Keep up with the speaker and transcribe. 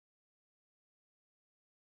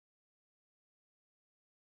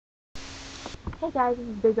Hey guys, this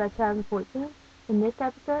is Big Red 2014, and this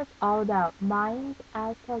episode is all about Mayans,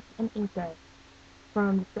 Aztecs, and Incas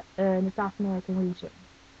from the South American region.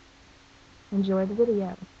 Enjoy the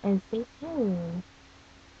video, and stay tuned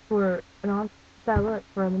for an on-site look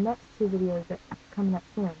for the next two videos that are coming up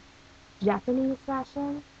soon. Japanese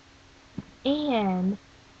fashion and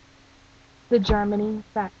the German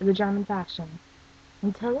fashion.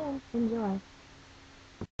 Until then, enjoy.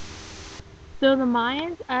 Though the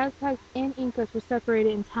Mayans, Aztecs, and Incas were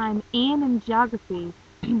separated in time and in geography,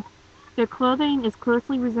 their clothing is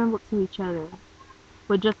closely resembled to each other.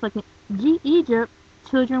 But just like in Egypt,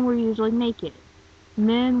 children were usually naked.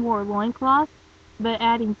 Men wore loincloths, but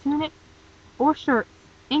adding tunics or shirts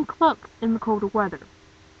and cloaks in the colder weather.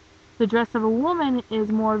 The dress of a woman is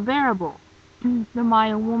more variable. The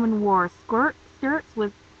Mayan woman wore skirts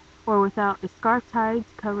with or without a scarf tied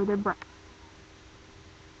to cover their breasts.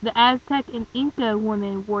 The Aztec and Inca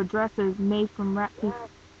women wore dresses made from wrapped pieces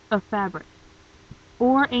of fabric,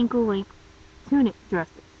 or ankle-length tunic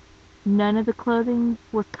dresses. None of the clothing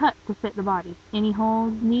was cut to fit the body. Any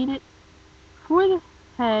holes needed for the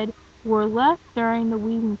head were left during the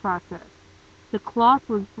weaving process. The cloth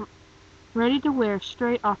was ready to wear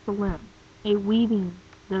straight off the loom, a weaving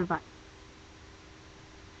device.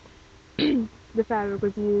 The fabric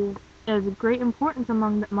was used as a great importance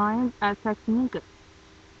among the Mayans, Aztecs, and Incas.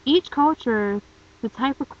 Each culture, the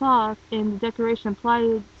type of cloth and the decoration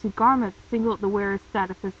applied to garments signaled the wearer's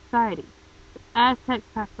status in society. The Aztecs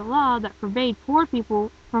passed a law that forbade poor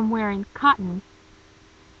people from wearing cotton,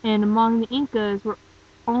 and among the Incas were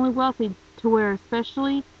only wealthy to wear a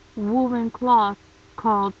specially woven cloth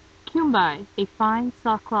called cumbai, a fine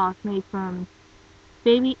soft cloth made from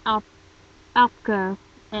baby alpaca.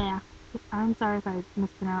 I'm sorry if I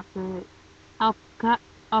mispronounced it.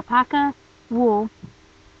 Alpaca wool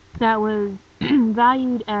that was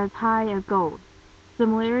valued as high as gold.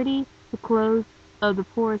 Similarly, the clothes of the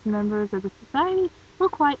poorest members of the society were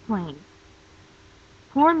quite plain.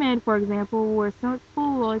 Poor men, for example, wore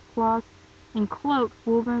simple loincloths and cloaks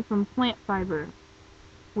woven from plant fiber,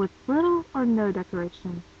 with little or no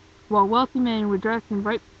decoration, while wealthy men were dressed in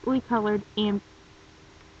brightly colored and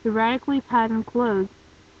erratically patterned clothes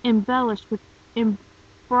embellished with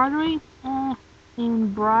embroidery,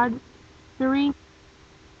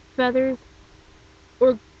 feathers,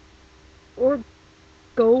 or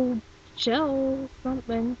gold shells,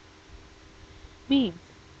 something. Beads.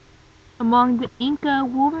 Among the Inca,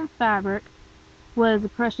 woven fabric was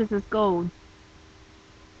as precious as gold,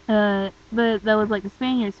 but that was like the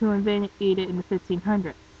Spaniards who invented it in the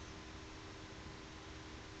 1500s.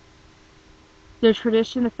 The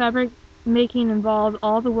tradition of fabric making involved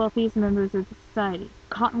all the wealthiest members of the society.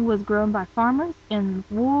 Cotton was grown by farmers, and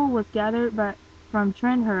wool was gathered from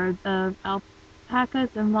trained herds of alpacas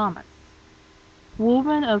and llamas. The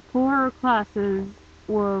women of poorer classes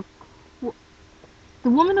wore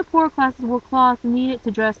cloth needed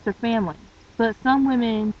to dress their family, but some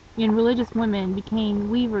women and religious women became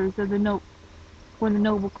weavers for the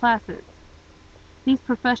noble classes. These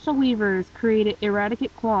professional weavers created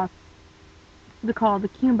eradicate cloth called the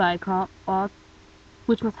cumbai cloth,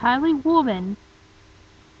 which was highly woven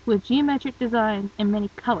with geometric designs and many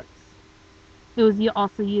colors. It was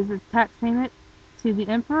also used as tax payment to the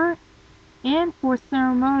emperor and for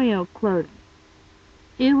ceremonial clothing.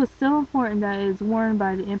 It was so important that it was worn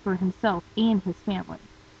by the emperor himself and his family.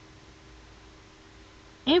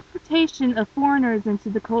 Importation of foreigners into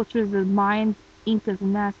the cultures of Mayans, Incas,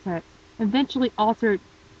 and Aztecs eventually altered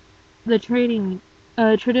the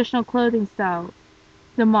traditional clothing style.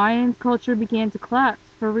 The Mayans' culture began to collapse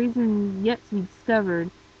for reasons yet to be discovered,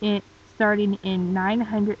 starting in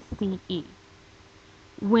 900 CE,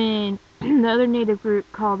 when another native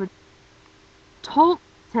group called the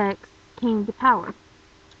Toltecs came to power.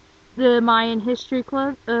 The Mayan history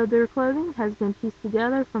of their clothing has been pieced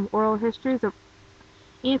together from oral histories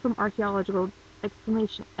and from archaeological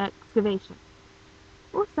excavation,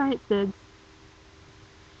 or science digs.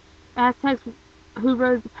 Aztecs, who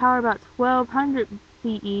rose to power about 1200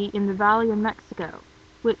 CE in the Valley of Mexico,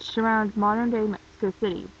 which surrounds modern-day Mexico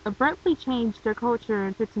City, abruptly changed their culture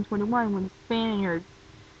in 1521 when the Spaniards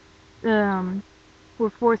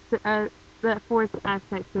forced the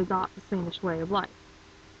Aztecs to adopt the Spanish way of life.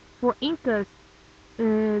 For Incas,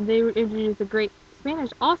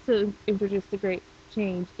 Spanish also introduced a great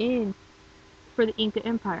change for the Inca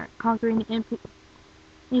Empire, conquering the Inca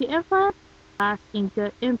Empire, last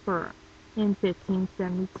Inca Emperor, in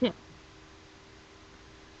 1572.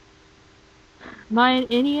 Mayan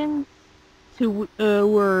Indians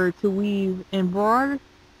were to weave embroider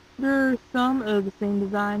some of the same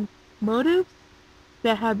design motifs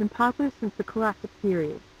that have been popular since the classic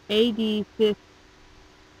period, AD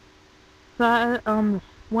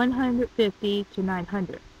 150 to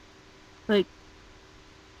 900. Like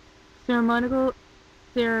ceremonial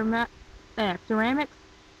ceramics,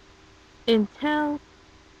 intel,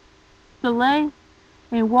 fillet,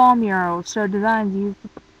 and wall murals show designs used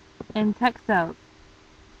in textiles,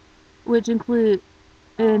 which include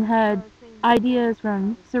and had ideas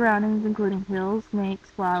from surroundings including hills, snakes,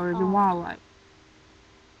 flowers, and wildlife.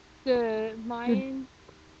 The Mayans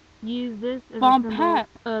Use this as Von a symbol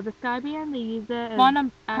of the sky band. They use it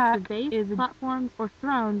as active base, platforms, or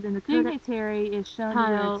thrones, and the dignitary is shown in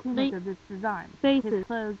the achievement of this design. His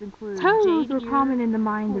clothes include toes jade were common in the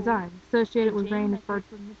Mayan tools, design, associated with rain and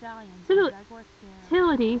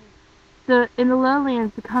fertility. In the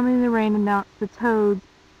lowlands, the coming of the rain announced the toads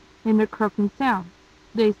in their croaking sound.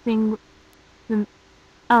 They sing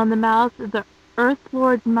on the mouths of the Earth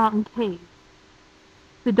Lord's mountain cave.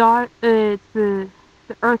 The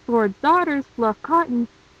Earth Lord's daughters fluff cotton,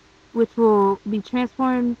 which will be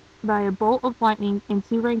transformed by a bolt of lightning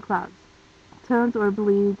into rain clouds. Toads are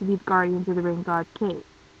believed to be the guardians of the rain god's cave.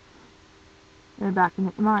 And back in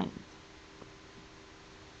the Mayans.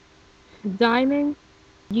 Diamond,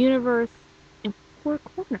 universe, and four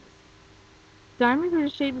corners. Diamonds are the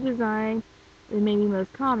shape of design that may be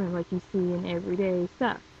most common, like you see in everyday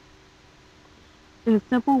stuff. In a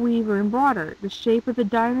simple weave or embroider, the shape of the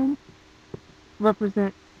diamond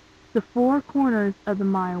represents the four corners of the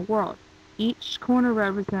Mayan world. Each corner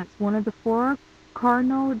represents one of the four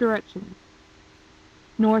cardinal directions: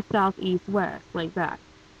 north, south, east, west, like that.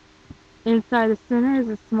 Inside the center is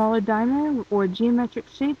a smaller diamond or geometric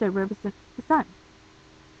shape that represents the sun.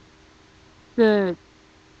 The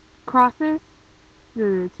crosses,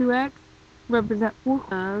 the 2x, represent four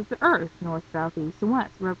corners of the earth: north, south, east, and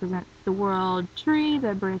west. Represents the world tree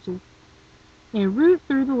that branches and roots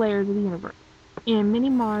through the layers of the universe. In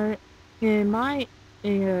my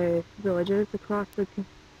villages, the cross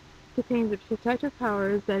contains the protective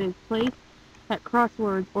powers that is placed at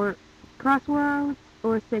crossroads or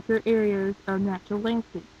sacred areas of natural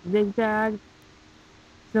landscape. Zigzags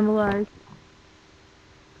symbolize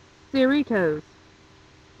cerritos.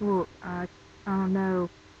 Well, I don't know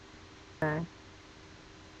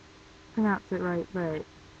pronounce it right, but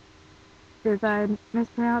if I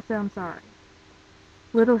mispronounce it, I'm sorry.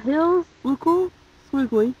 Little hills, look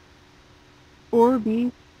squiggly, or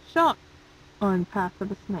be shocked on path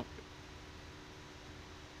of a snake.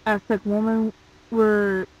 Aztec women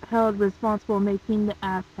were held responsible for making the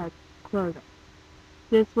Aztec clothing.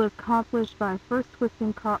 This was accomplished by first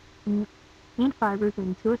twisting cotton and fibers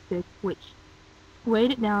into a stick, which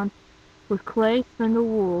weighed it down with clay, spindle,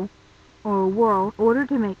 wool, or whirl in order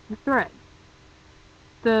to make the thread.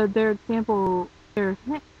 Their simple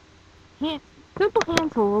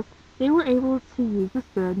hand tools, they were able to use the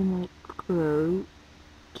thread to make clothes,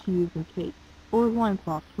 shoes, and capes, or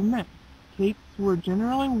loincloths for men. Capes were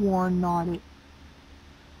generally worn knotted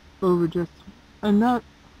over just another.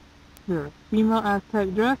 Female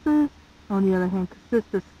Aztec dresses, on the other hand,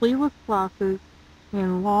 consist of sleeveless blouses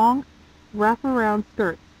and long, wrap-around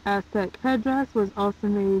skirts. Aztec headdress was also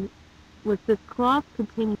made with this cloth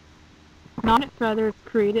containing knotted feathers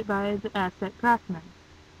created by the Aztec craftsmen.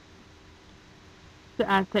 The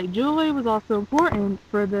Aztec jewelry was also important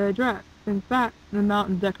for the dress. In fact, the amount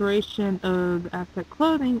and decoration of the Aztec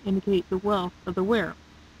clothing indicate the wealth of the wearer.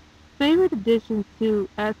 Favorite additions to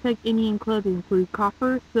Aztec Indian clothing include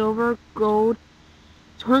copper, silver, gold,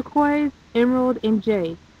 turquoise, emerald, and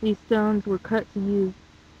jade. These stones were cut to use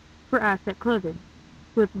for Aztec clothing,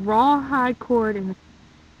 with rawhide cord and a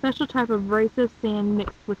special type of abrasive sand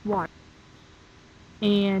mixed with water.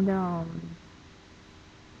 And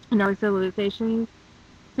in our civilizations,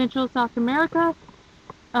 Central South America,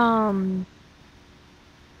 will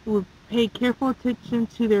pay careful attention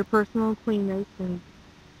to their personal cleanness and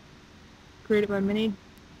created by many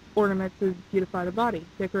ornaments to beautify the body.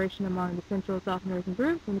 Decoration among the Central South American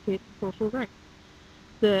groups indicates social rank.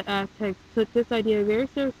 The Aztecs took this idea very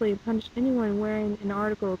seriously and punished anyone wearing an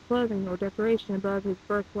article of clothing or decoration above his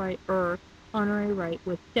birthright or honorary right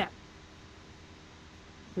with death.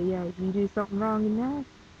 So yeah, if you do something wrong in that,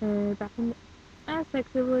 back in the Aztec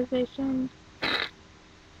civilization,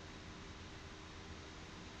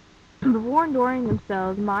 before enduring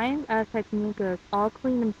themselves, Mayans, Aztecs, and Incas all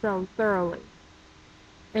cleaned themselves thoroughly.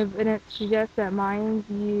 Evidence suggests that Mayans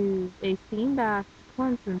used a steam bath to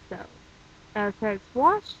cleanse themselves. Aztecs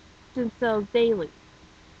washed themselves daily.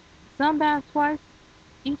 Some bathed twice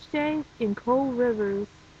each day in cold rivers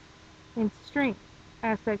and streams.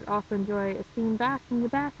 Aztecs also enjoy a steam bath in the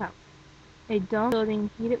bathhouse, a dome building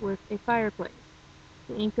heated with a fireplace.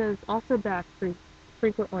 The Incas also bathed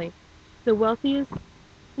frequently. The wealthiest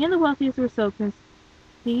were soaked in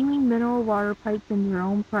steaming mineral water piped in their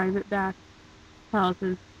own private bath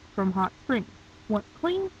houses from hot springs. Once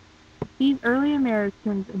clean, these early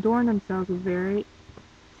Americans adorned themselves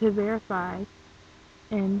to verify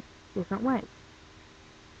in different ways.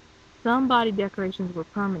 Some body decorations were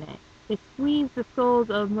permanent. They squeezed the skulls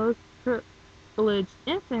of most privileged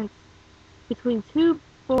infants between two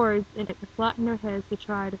boards and flattened their heads to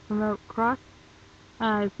try to promote cross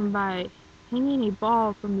eyes from by hanging a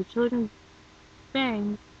ball from the children's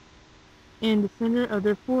bangs in the center of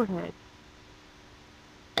their forehead.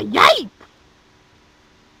 Yikes!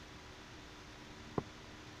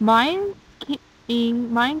 Mayan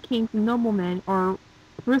kings and noblemen or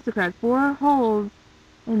aristocrats bore holes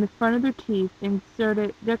in the front of their teeth and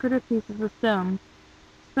inserted decorative pieces of stone,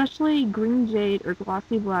 especially green jade or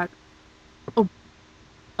glossy black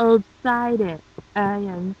obsidian,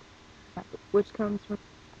 which comes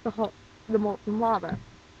from the molten lava.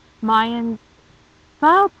 Mayans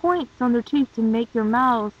filed points on their teeth to make their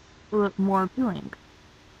mouths look more appealing.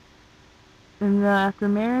 And after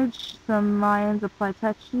marriage, some Mayans apply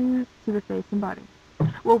tattoos to the face and body.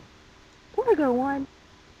 Well, before I go on,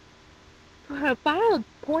 to have filed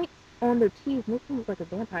points on their teeth makes them look like a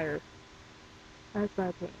vampire. That's my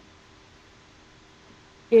opinion.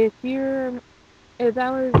 If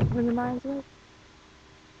that was when the Mayans was,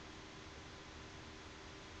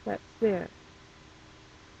 that's there.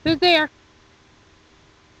 Who's there?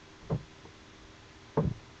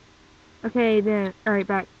 Okay, then, alright,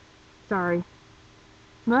 back. Sorry.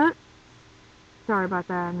 What? Sorry about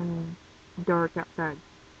that, and dark outside.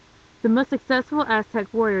 The most successful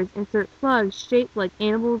Aztec warriors insert plugs shaped like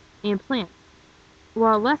animals and plants,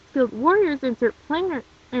 while less skilled warriors insert planar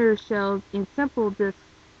shells and simple discs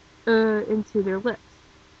into their lips.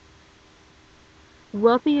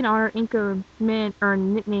 Wealthy and honored Inca men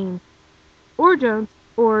earned nicknames Orjones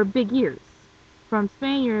or Big Ears from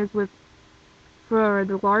Spaniards for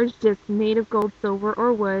the large discs made of gold, silver,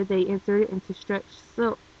 or wood they inserted into stretched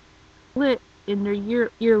slit in their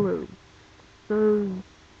earlobes. Those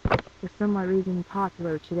for some odd reason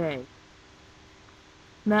popular today.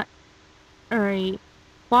 Alright,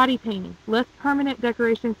 body painting. Less permanent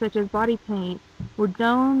decorations such as body paint were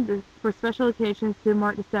donned for special occasions to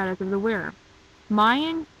mark the status of the wearer.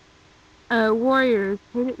 Mayan warriors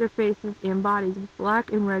painted their faces and bodies with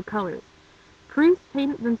black and red colors. Priests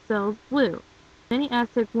painted themselves blue. Many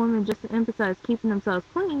Aztec women, just to emphasize keeping themselves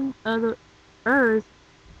clean, others, as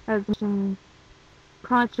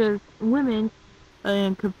conscious women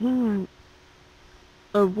and companions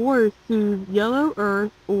of warriors, soothed yellow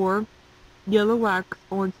earth or yellow wax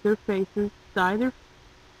onto their faces, dyed their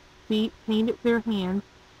feet, painted their hands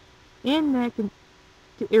and neck to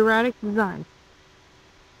erratic designs.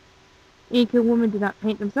 Inca women did not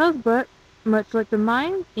paint themselves, but, much like the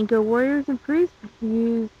Mayans, Inca warriors and priests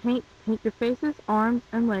used paint to paint their faces, arms,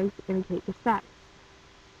 and legs to indicate their status.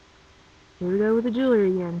 Here we go with the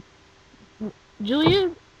jewelry again.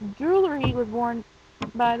 Jewelry was worn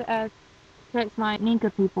by the Aztecs, Mayan, and Inca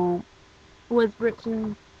people was rich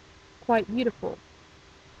and quite beautiful.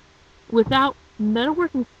 Without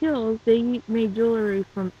metalworking skills, they made jewelry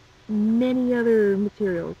from many other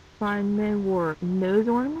materials. Fine men wore nose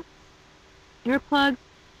ornaments, earplugs,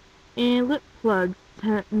 and lip plugs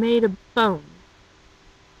made of bone,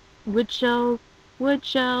 wood shells,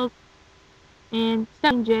 and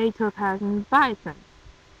stone jade, topaz, and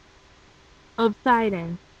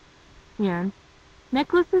obsidian.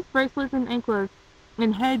 Necklaces, bracelets, and anklets,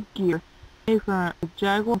 and headgear made from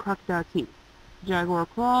jaguar and crocodile teeth, jaguar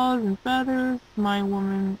claws and feathers, Mayan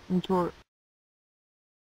woman and tortoise.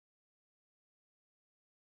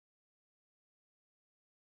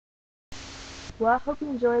 Well, I hope you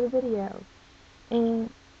enjoyed the video. And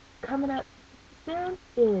coming up soon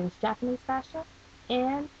is Japanese fashion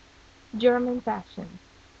and German fashion.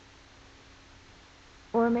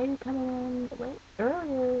 Or maybe coming in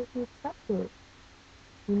earlier than expected.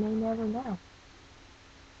 You may never know.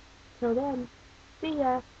 Till then, see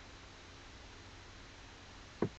ya.